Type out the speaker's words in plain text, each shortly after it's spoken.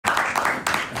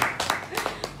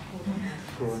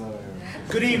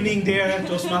Good evening, dear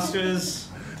Toastmasters,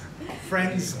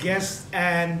 friends, guests,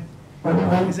 and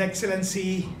His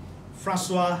Excellency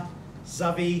Francois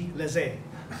Xavier Lezay.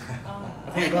 I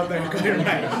think I got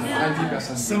that right.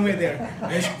 Somewhere there.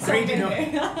 It's great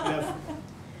enough.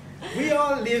 We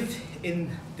all live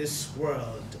in this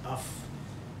world of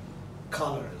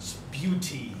colors,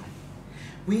 beauty.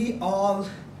 We all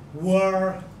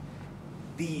were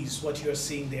these, what you're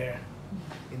seeing there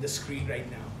in the screen right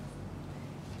now.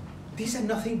 These are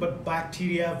nothing but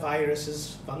bacteria,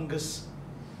 viruses, fungus,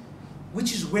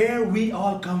 which is where we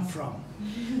all come from.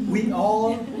 We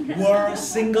all were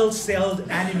single-celled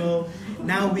animal.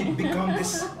 Now we become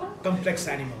this complex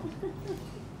animal.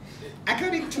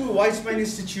 According to Weizmann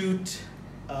Institute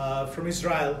from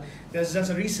Israel, there's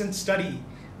just a recent study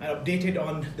updated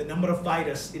on the number of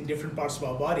viruses in different parts of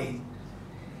our body.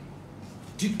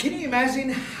 Can you imagine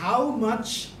how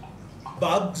much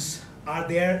bugs are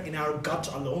there in our gut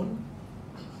alone?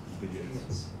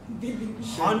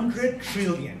 100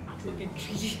 trillion.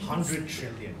 100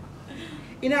 trillion.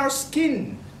 In our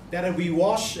skin that we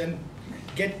wash and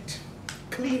get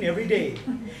clean every day,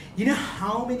 you know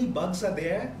how many bugs are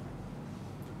there?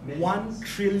 1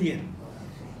 trillion.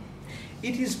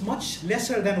 It is much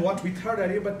lesser than what we thought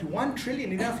earlier, but 1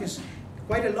 trillion enough is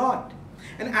quite a lot.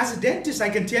 And as a dentist, I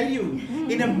can tell you,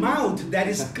 in a mouth that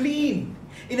is clean,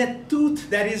 in a tooth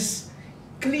that is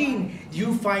clean,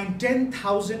 you find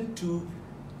 10,000 to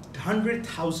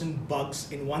 100,000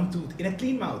 bugs in one tooth, in a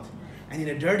clean mouth. And in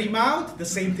a dirty mouth, the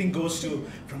same thing goes to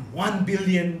from 1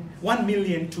 million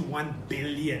to 1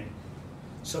 billion.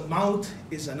 So mouth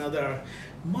is another,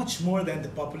 much more than the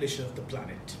population of the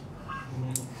planet.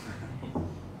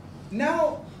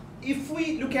 Now, if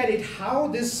we look at it,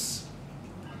 how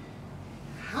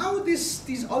all these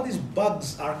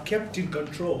bugs are kept in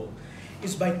control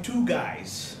is by two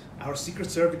guys, our Secret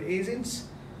Service agents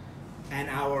and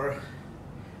our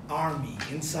army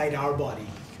inside our body.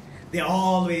 They're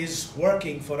always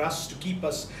working for us to keep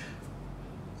us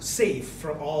safe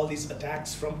from all these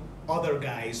attacks from other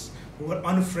guys who are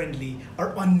unfriendly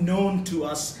or unknown to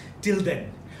us till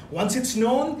then. Once it's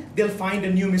known, they'll find a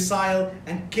new missile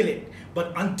and kill it.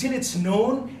 But until it's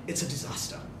known, it's a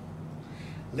disaster.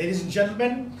 Ladies and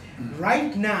gentlemen,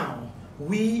 right now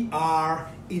we are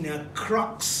in a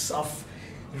crux of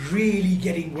really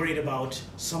getting worried about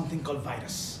something called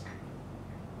virus.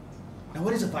 Now,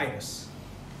 what is a virus?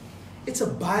 It's a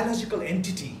biological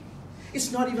entity.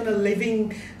 It's not even a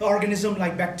living organism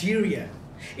like bacteria.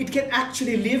 It can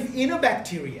actually live in a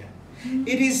bacteria.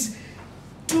 It is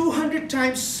 200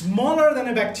 times smaller than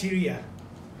a bacteria.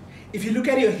 If you look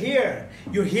at your hair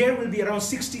will be around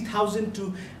 60,000 to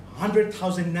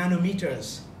 100,000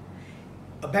 nanometers.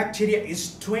 A bacteria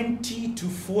is 20 to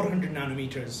 400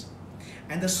 nanometers.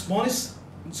 And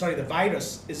the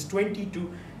virus is 20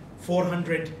 to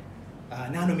 400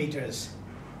 nanometers.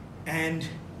 And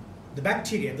the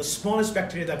bacteria, the smallest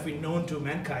bacteria that we've known to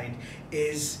mankind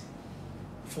is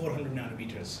 400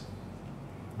 nanometers.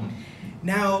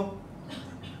 Now,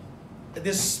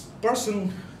 this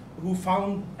person who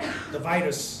found the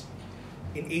virus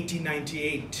in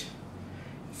 1898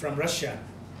 from Russia,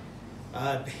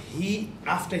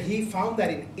 after he found that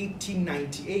in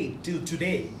 1898 till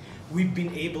today, we've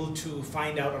been able to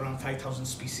find out around 5,000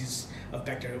 species of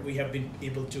bacteria. We have been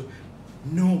able to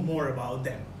know more about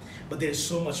them. But there's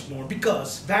so much more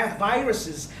because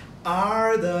viruses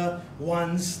are the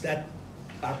ones that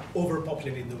are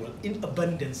overpopulated in the world, in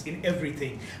abundance, in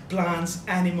everything. Plants,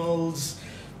 animals,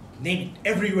 name it,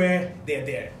 everywhere they're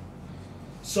there.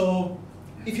 So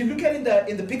if you look at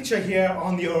in the picture here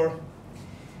on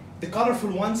the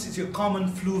colorful ones is your common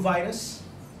flu virus.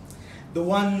 The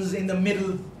ones in the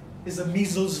middle is the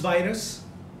measles virus.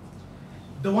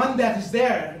 The one that is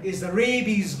there is the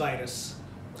rabies virus.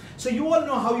 So you all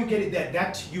know how you get it there.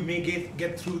 That you may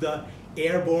get through the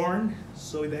airborne,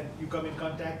 so that you come in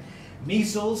contact.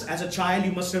 Measles, as a child,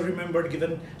 you must have remembered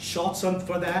given shots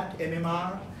for that,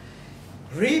 MMR.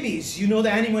 Rabies, you know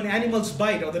the animals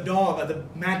bite, or the dog, or the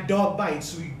mad dog bites,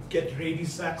 so you get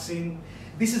rabies vaccine.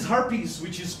 This is herpes,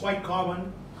 which is quite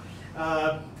common.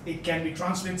 It can be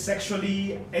transmitted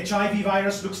sexually. HIV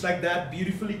virus looks like that,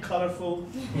 beautifully colorful.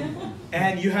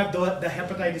 And you have the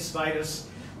hepatitis virus,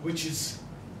 which is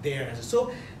there.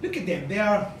 So look at them. They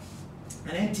are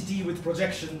an entity with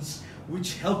projections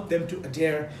which help them to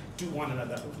adhere to one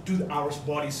another, to our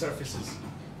body surfaces.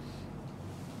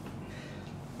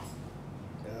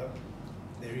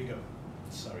 There you go.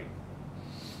 Sorry.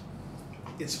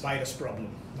 It's virus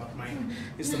problem, not mine.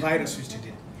 It's the virus which did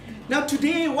it. Now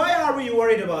today, why are we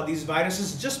worried about these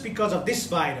viruses? Just because of this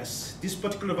virus, this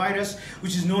particular virus,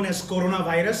 which is known as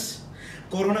coronavirus.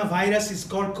 Coronavirus is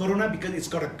called corona because it's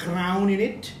got a crown in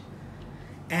it.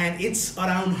 And it's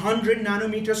around 100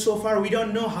 nanometers so far. We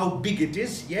don't know how big it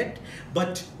is yet,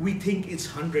 but we think it's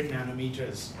 100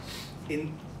 nanometers.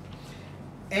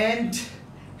 And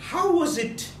how was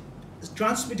it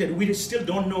transmitted? We still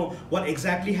don't know what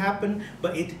exactly happened,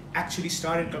 but it actually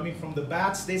started coming from the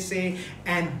bats, they say,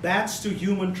 and bats to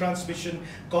human transmission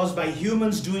caused by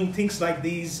humans doing things like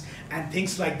these and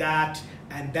things like that,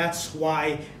 and that's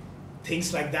why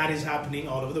things like that is happening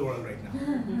all over the world right now.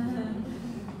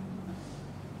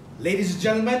 Ladies and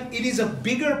gentlemen, it is a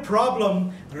bigger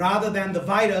problem rather than the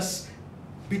virus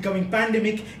becoming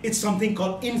pandemic. It's something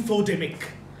called infodemic.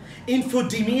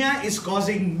 Infodemia is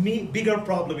causing bigger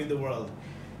problem in the world.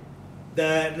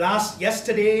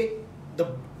 Yesterday,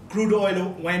 the crude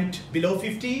oil went below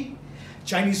 50.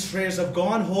 Chinese shares have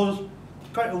gone. Whole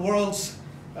world's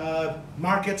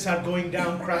markets are going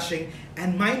down, crashing.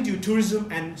 And mind you,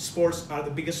 tourism and sports are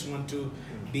the biggest one to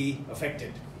be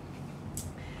affected.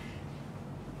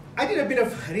 I did a bit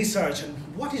of research on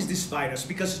what is this virus,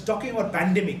 because talking about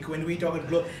pandemic, when we talk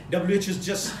about WHO is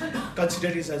just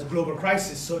considered it as global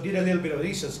crisis, so did a little bit of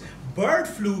research. Bird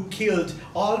flu killed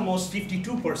almost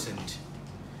 52%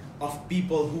 of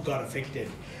people who got affected,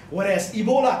 whereas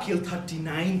Ebola killed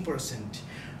 39%,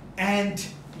 and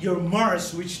your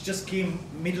MERS, which just came,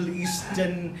 Middle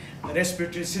Eastern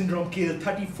respiratory syndrome, killed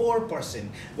 34%,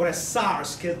 whereas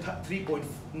SARS killed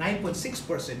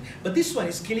 9.6%. But this one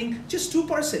is killing just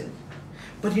 2%.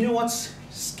 But you know what's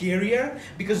scarier?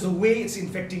 Because the way it's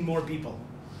infecting more people.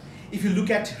 If you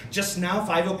look at just now,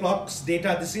 5 o'clock's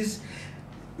data,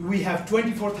 we have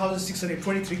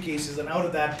 24,623 cases, and out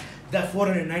of that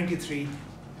 493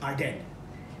 are dead.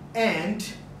 And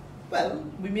well,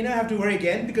 we may not have to worry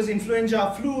again, because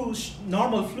influenza flu,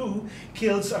 normal flu,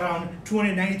 kills around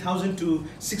 290,000 to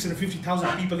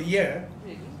 650,000 people a year.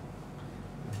 Really?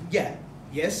 Yeah,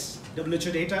 yes,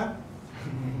 WHO data.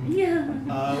 Yeah.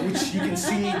 Which you can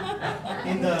see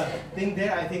in the thing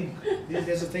there. I think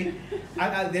there's a thing.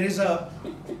 There is a,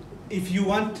 if you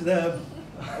want the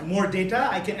more data,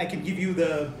 I can give you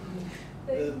the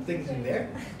things in there.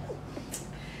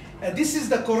 This is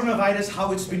the coronavirus,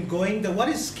 how it's been going. What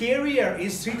is scarier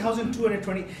is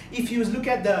 3,220. If you look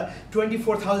at the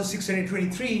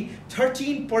 24,623,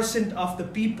 13% of the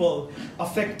people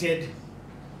affected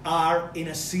are in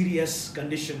a serious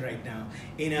condition right now,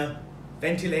 in a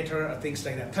ventilator or things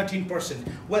like that, 13%.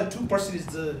 Well, 2% is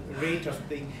the rate of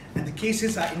thing, and the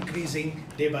cases are increasing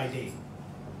day by day.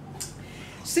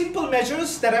 Simple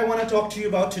measures that I want to talk to you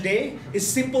about today is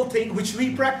simple thing which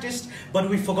we practiced, but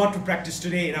we forgot to practice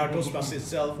today in our Toastmasters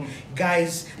itself.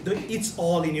 Guys, it's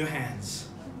all in your hands.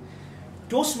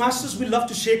 Toastmasters, we love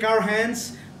to shake our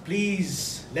hands.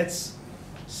 Please, let's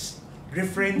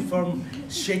refrain from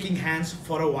shaking hands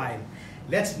for a while.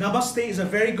 Namaste is a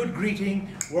very good greeting,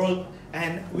 world,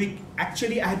 and I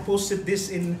had posted this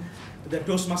in the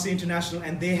Toastmaster International,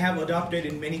 and they have adopted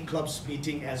in many clubs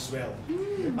meeting as well.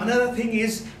 Another thing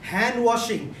is hand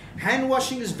washing. Hand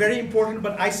washing is very important,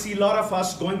 but I see a lot of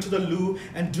us going to the loo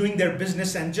and doing their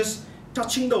business and just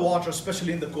touching the water,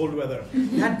 especially in the cold weather.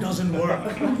 That doesn't work.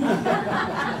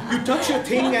 You touch your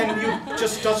thing and you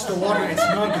just touch the water, it's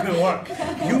not going to work.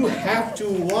 You have to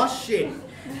wash it.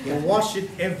 You wash it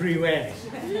everywhere.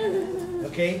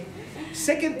 Okay?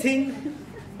 Second thing,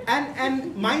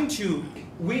 and mind you,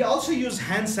 we also use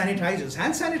hand sanitizers.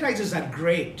 Hand sanitizers are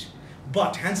great,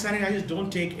 but hand sanitizers don't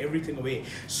take everything away.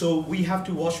 So we have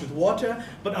to wash with water,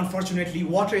 but unfortunately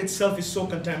water itself is so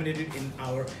contaminated in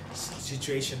our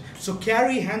situation. So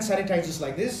carry hand sanitizers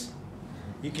like this.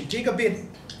 You can take a bit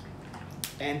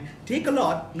and take a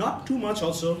lot, not too much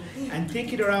also, and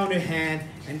take it around your hand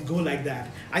and go like that.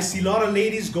 I see a lot of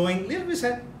ladies going, little bit,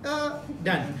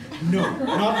 done. No,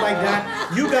 not like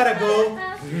that. You gotta go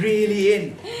really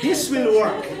in. This will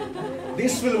work.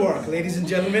 This will work, ladies and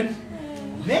gentlemen.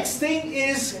 Next thing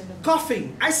is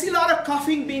coughing. I see a lot of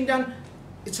coughing being done.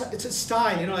 It's a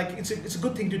style, you know, like it's a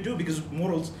good thing to do because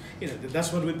morals, you know,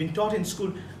 that's what we've been taught in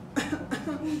school.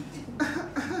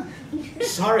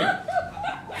 Sorry.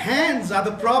 Hands are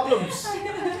the problems.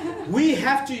 We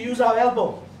have to use our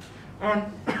elbow.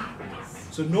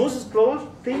 So nose is closed,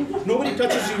 nobody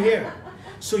touches you here.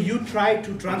 So you try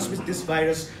to transmit this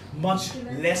virus much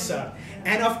lesser.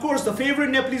 And of course, the favorite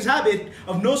Nepalese habit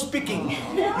of nose picking.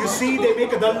 You see, they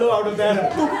make a dallo out of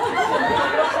that.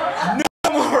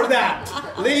 No more of that.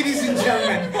 Ladies and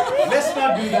gentlemen, let's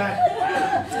not do that.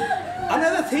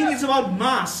 Another thing is about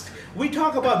masks. We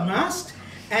talk about masks,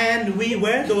 and we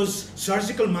wear those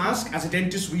surgical masks. As a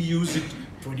dentist, we use it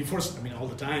 24/7, I mean all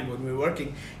the time when we're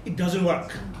working. It doesn't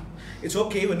work. It's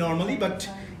okay normally, but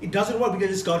it doesn't work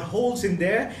because it's got holes in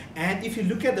there. And if you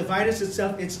look at the virus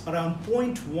itself, it's around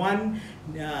 0.1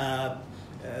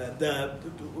 the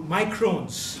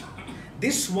microns.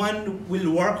 This one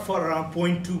will work for around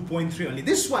 0.2, 0.3 only.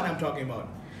 This one I'm talking about.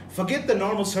 Forget the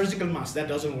normal surgical mask, that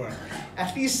doesn't work.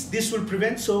 At least this will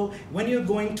prevent, so when you're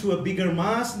going to a bigger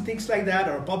mass and things like that,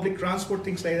 or public transport,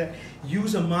 things like that,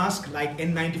 use a mask like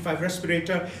N95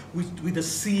 respirator with a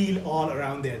seal all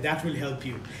around there. That will help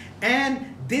you.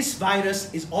 And this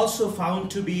virus is also found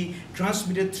to be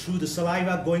transmitted through the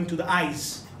saliva going to the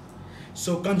eyes.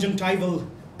 So conjunctival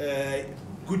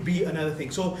could be another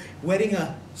thing. So wearing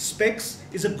a specs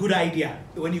is a good idea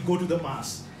when you go to the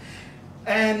mass.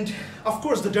 And of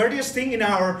course, the dirtiest thing in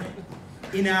our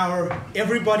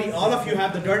everybody, all of you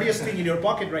have the dirtiest thing in your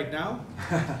pocket right now,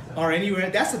 or anywhere.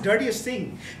 That's the dirtiest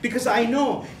thing, because I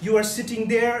know you are sitting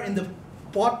there in the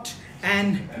pot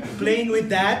and playing with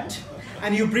that,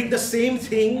 and you bring the same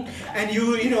thing, and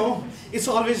you know, it's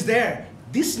always there.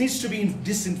 This needs to be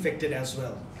disinfected as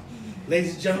well,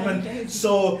 ladies and gentlemen.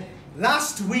 So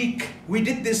last week we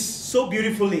did this so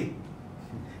beautifully.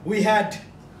 We had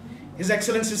His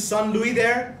Excellency's son Louis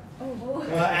there,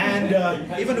 and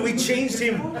even we changed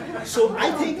him. So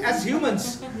I think as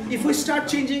humans, if we start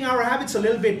changing our habits a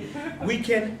little bit, we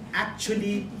can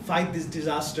actually fight this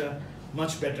disaster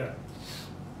much better.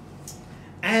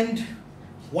 And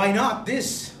why not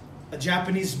this? A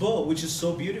Japanese bow, which is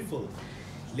so beautiful.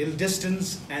 Little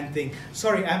distance and thing.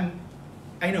 Sorry, I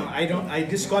know, I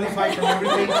disqualify from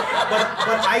everything,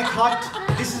 but I thought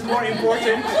this is more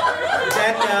important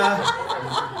than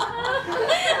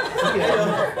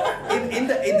in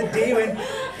the day when,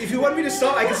 if you want me to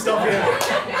stop, I can stop here.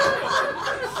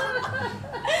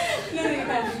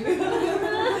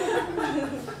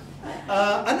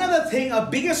 Another thing, our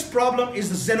biggest problem is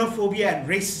the xenophobia and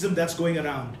racism that's going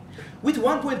around. With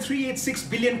 1.386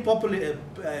 billion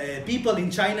people in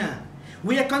China,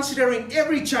 we are considering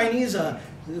every Chinese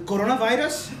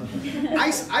coronavirus.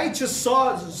 I just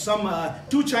saw some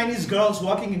 2 Chinese girls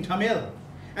walking in Tamil,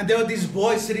 and there were these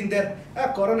boys sitting there,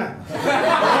 corona.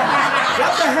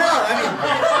 What the hell? I mean,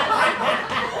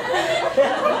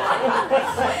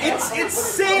 it's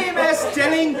same as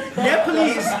telling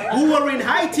Nepalese who were in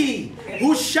Haiti,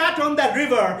 who shot on that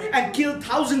river and killed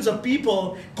thousands of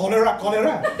people, cholera,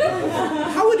 cholera.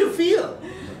 How would you feel?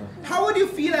 How would you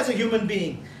feel as a human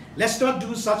being? Let's not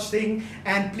do such thing,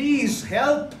 and please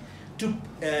help to,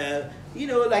 you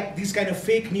know, like this kind of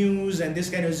fake news and this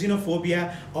kind of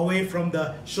xenophobia away from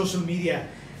the social media.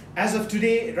 As of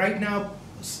today, right now,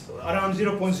 around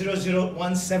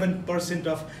 0.0017%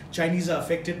 of Chinese are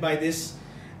affected by this,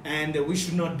 and we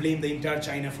should not blame the entire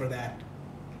China for that.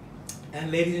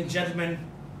 And ladies and gentlemen,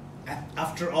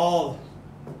 after all,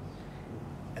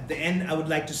 at the end, I would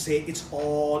like to say it's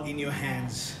all in your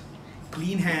hands.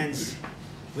 Clean hands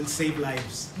will save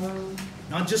lives.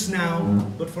 Not just now,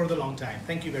 but for the long time.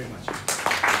 Thank you very much.